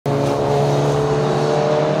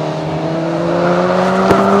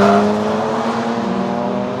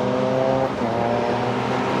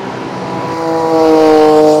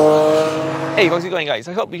Hey, how's it going, guys?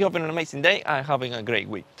 I hope you're having an amazing day and having a great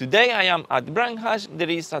week. Today I am at Branhash. There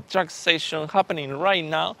is a track session happening right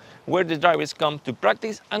now where the drivers come to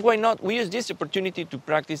practice, and why not, we use this opportunity to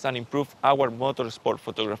practice and improve our motorsport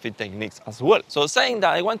photography techniques as well. So saying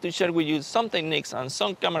that, I want to share with you some techniques and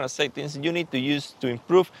some camera settings you need to use to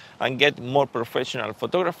improve and get more professional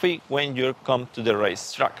photography when you come to the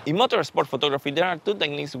racetrack. In motorsport photography, there are two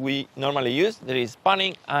techniques we normally use. There is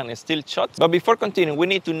panning and still shots. But before continuing, we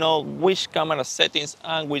need to know which camera settings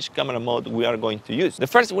and which camera mode we are going to use. The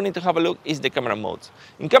first we need to have a look is the camera modes.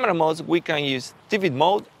 In camera modes, we can use TV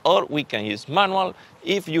mode or we can use manual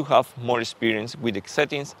if you have more experience with the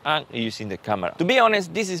settings and using the camera. To be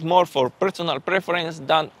honest, this is more for personal preference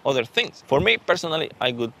than other things. For me personally,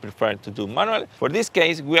 I would prefer to do manual. For this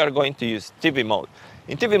case, we are going to use TV mode.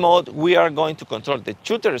 In TV mode, we are going to control the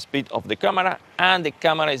shutter speed of the camera, and the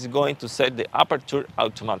camera is going to set the aperture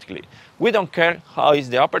automatically. We don't care how is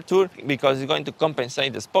the aperture because it's going to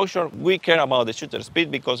compensate the exposure. We care about the shutter speed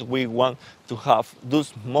because we want to have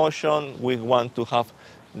this motion, we want to have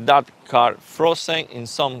that car frozen in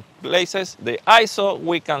some places. The ISO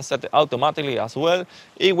we can set automatically as well.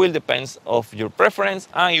 It will depend of your preference,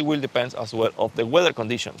 and it will depend as well of the weather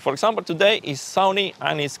condition. For example, today is sunny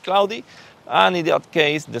and it's cloudy, and in that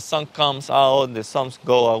case the sun comes out, the suns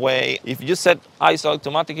go away. If you set ISO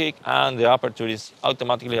automatically and the aperture is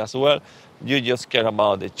automatically as well, you just care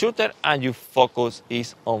about the shooter and your focus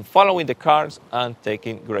is on following the cars and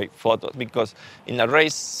taking great photos, because in a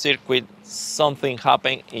race circuit something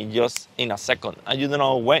happens in a second and you don't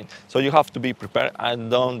know when. So you have to be prepared and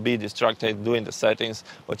don't be distracted doing the settings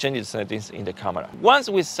or changing the settings in the camera. Once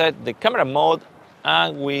we set the camera mode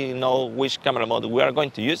and we know which camera mode we are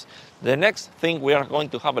going to use, the next thing we are going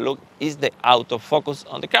to have a look is the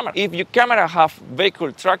autofocus on the camera. If your camera have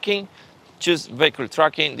vehicle tracking, choose vehicle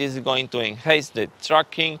tracking. This is going to enhance the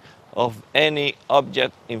tracking of any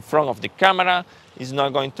object in front of the camera. It's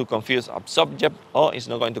not going to confuse a subject or it's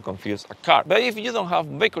not going to confuse a car. But if you don't have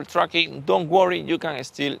vehicle tracking, don't worry, you can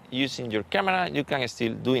still using your camera, you can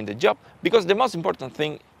still doing the job, because the most important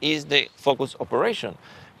thing is the focus operation.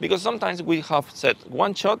 Because sometimes we have set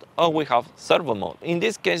one shot or we have servo mode. In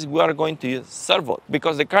this case, we are going to use servo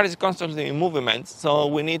because the car is constantly in movement, so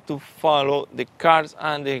we need to follow the cars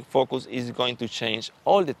and the focus is going to change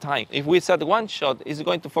all the time. If we set one shot, it's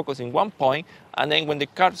going to focus in one point, and then when the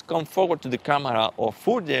cars come forward to the camera or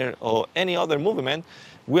further or any other movement,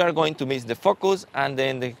 we are going to miss the focus, and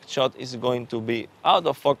then the shot is going to be out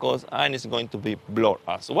of focus and it's going to be blurred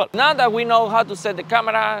as well. Now that we know how to set the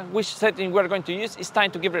camera, which setting we are going to use, it's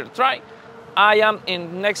time to give it a try. I am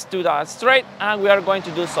next to the straight and we are going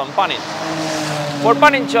to do some panning. For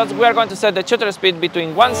panning shots, we are going to set the shutter speed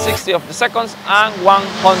between 1/60 of the seconds and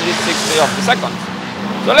 1/160 of the seconds.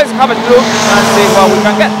 So let's have a look and see what we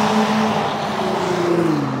can get.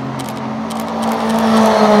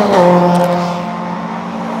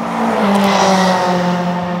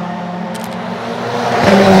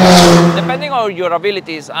 Depending on your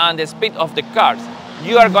abilities and the speed of the cars,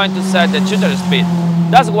 you are going to set the shutter speed.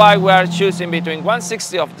 That's why we are choosing between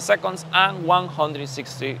 1/60 of the seconds and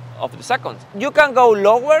 1/160 of the seconds. You can go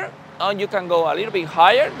lower or you can go a little bit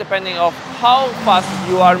higher depending on how fast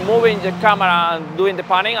you are moving the camera and doing the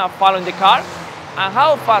panning and following the car, and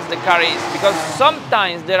how fast the car is, because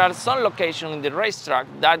sometimes there are some locations in the racetrack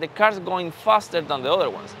that the car is going faster than the other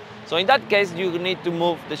ones. So in that case, you need to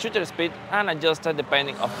move the shutter speed and adjust it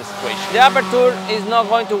depending on the situation. The aperture is not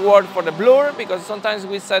going to work for the blur, because sometimes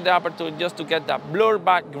we set the aperture just to get that blur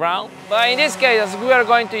background. But in this case, we are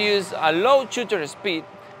going to use a low shutter speed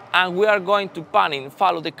and we are going to panning,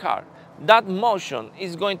 follow the car. That motion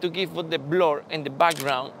is going to give the blur in the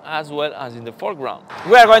background as well as in the foreground.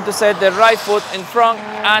 We are going to set the right foot in front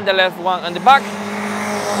and the left one in the back.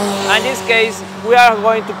 In this case, we are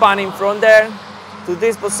going to panning from there to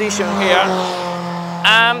this position here,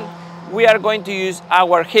 and we are going to use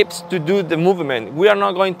our hips to do the movement. We are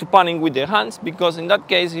not going to panning with the hands, because in that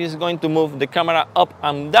case it's going to move the camera up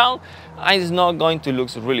and down and it's not going to look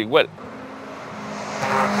really well.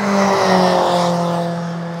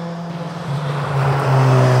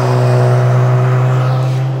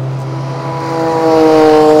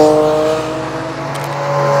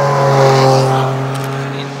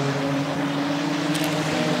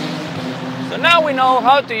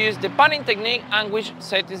 How to use the panning technique and which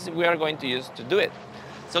settings we are going to use to do it.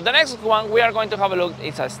 So the next one we are going to have a look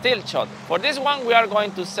is a still shot. For this one we are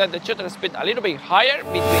going to set the shutter speed a little bit higher,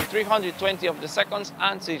 between 320 of the seconds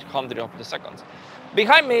and 600 of the seconds.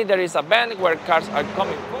 Behind me there is a bend where cars are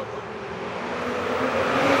coming forward.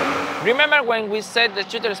 Remember when we set the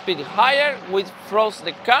shutter speed higher, we froze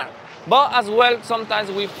the car, But as well,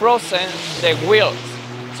 sometimes we frozen the wheels.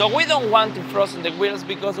 So we don't want to frozen the wheels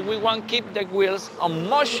because we want to keep the wheels on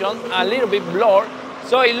motion, a little bit blurred,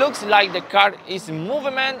 so it looks like the car is in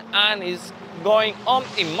movement and is going on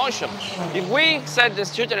in motion. If we set the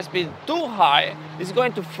shutter speed too high, it's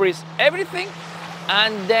going to freeze everything,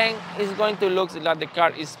 and then it's going to look like the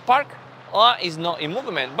car is parked or is not in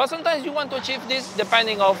movement. But sometimes you want to achieve this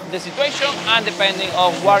depending on the situation and depending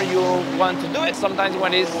on where you want to do it. Sometimes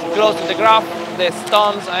when it's close to the graph, the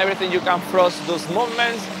stones and everything, you can frost those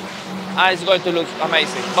movements and it's going to look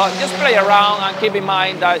amazing. But just play around and keep in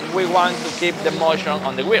mind that we want to keep the motion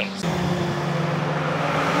on the wheels.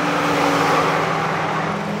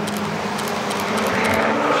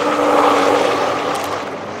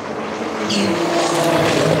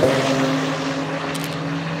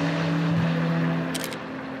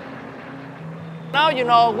 Now you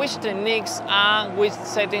know which techniques and which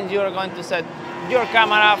settings you are going to set your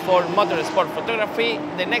camera for motorsport photography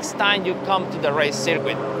the next time you come to the race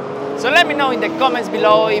circuit. So let me know in the comments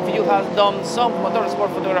below if you have done some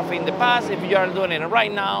motorsport photography in the past, if you are doing it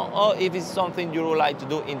right now, or if it's something you would like to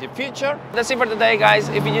do in the future. That's it for today, guys.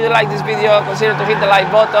 If you like this video, consider to hit the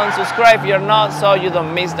like button, subscribe if you're not, so you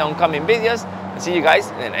don't miss the upcoming videos. And see you guys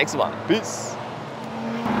in the next one. Peace.